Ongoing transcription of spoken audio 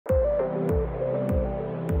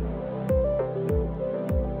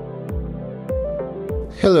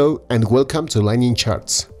Hello and welcome to Lightning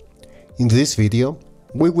Charts. In this video,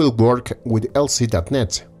 we will work with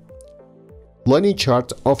𝗟𝗶𝗵𝗵𝗁.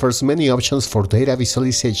 LightningChart offers many options for data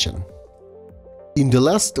visualization. In the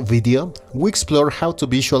last video, we explored how to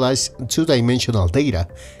visualize two-dimensional data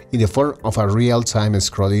in the form of a real-time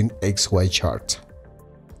scrolling XY chart.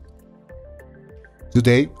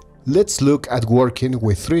 Today, let's look at working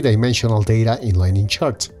with three-dimensional data in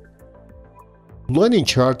LightningChart.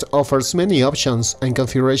 LightningChart offers many options and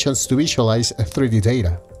configurations to visualize 3D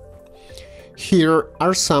data. Here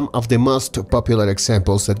are some of the most popular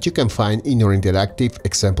examples that you can find in your interactive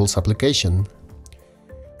examples application.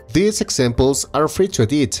 These examples are free to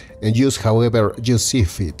edit and use however you see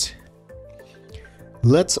fit.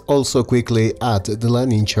 Let's also quickly add the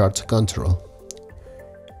LightningChart control.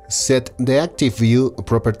 Set the Active View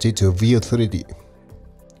property to View 3D.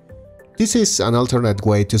 This is an alternate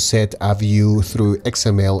way to set a view through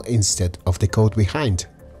XML instead of the code behind.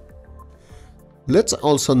 Let's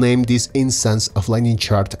also name this instance of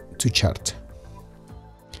LightningChart to Chart.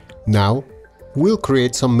 Now, we'll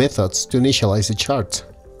create some methods to initialize the chart.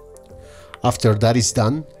 After that is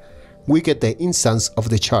done, we get the instance of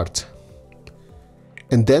the chart,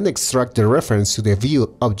 and then extract the reference to the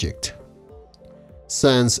view object.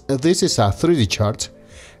 Since this is a 3D chart,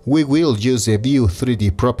 we will use the View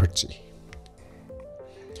 3D property.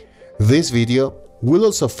 This video will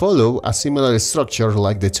also follow a similar structure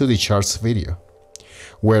like the 2D charts video,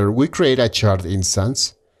 where we create a chart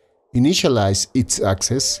instance, initialize its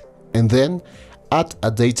axis, and then add a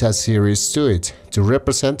data series to it to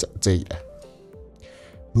represent data.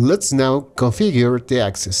 Let's now configure the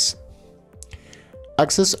axes.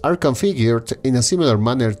 Axes are configured in a similar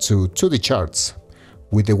manner to 2D charts,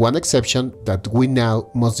 with the one exception that we now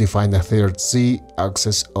must define a third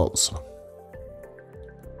Z-axis also.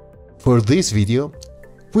 For this video,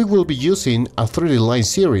 we will be using a 3D line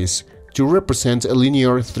series to represent a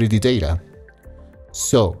linear 3D data.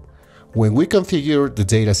 So, when we configure the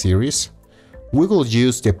data series, we will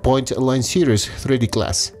use the Point Line Series 3D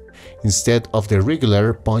class instead of the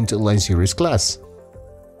regular Point Line Series class.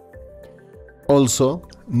 Also,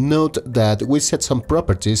 note that we set some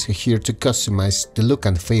properties here to customize the look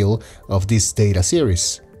and feel of this data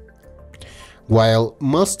series. While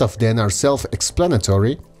most of them are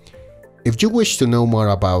self-explanatory, if you wish to know more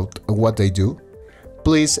about what they do,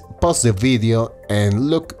 please pause the video and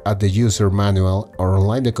look at the user manual or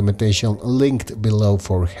online documentation linked below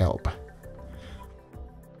for help.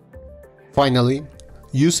 Finally,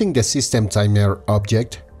 using the system timer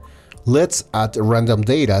object, let's add random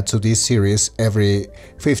data to this series every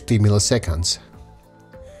 50 milliseconds.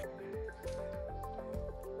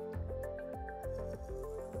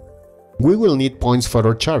 We will need points for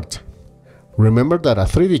our chart. Remember that a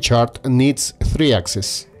 3D chart needs 3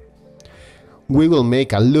 axes. We will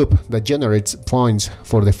make a loop that generates points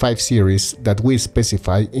for the 5 series that we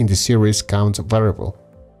specify in the series count variable.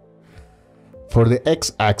 For the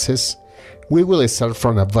x-axis, we will start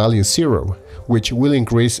from a value 0, which will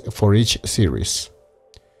increase for each series.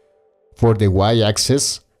 For the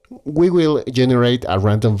y-axis, we will generate a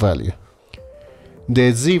random value.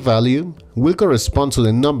 The z-value will correspond to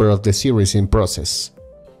the number of the series in process.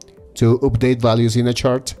 To update values in a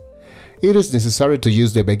chart, it is necessary to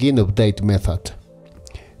use the begin_update method.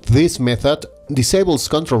 This method disables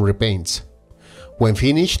control repaints. When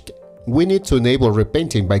finished, we need to enable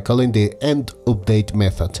repainting by calling the endUpdate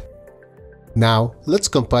method. Now, let's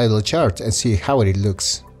compile the chart and see how it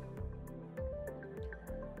looks.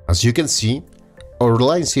 As you can see, our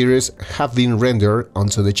line series have been rendered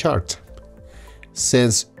onto the chart.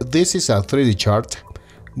 Since this is a 3D chart,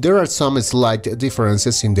 there are some slight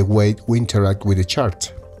differences in the way we interact with the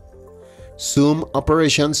chart. Zoom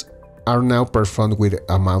operations are now performed with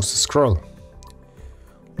a mouse scroll.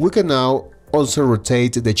 We can now also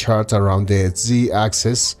rotate the chart around the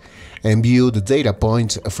z-axis and view the data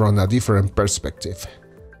point from a different perspective.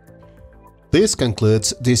 This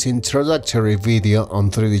concludes this introductory video on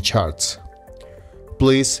 3D charts.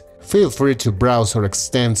 Please feel free to browse our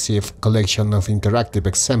extensive collection of interactive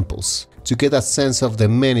examples to get a sense of the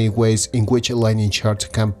many ways in which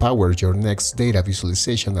LightningChart can power your next data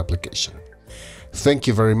visualization application. Thank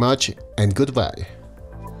you very much and goodbye.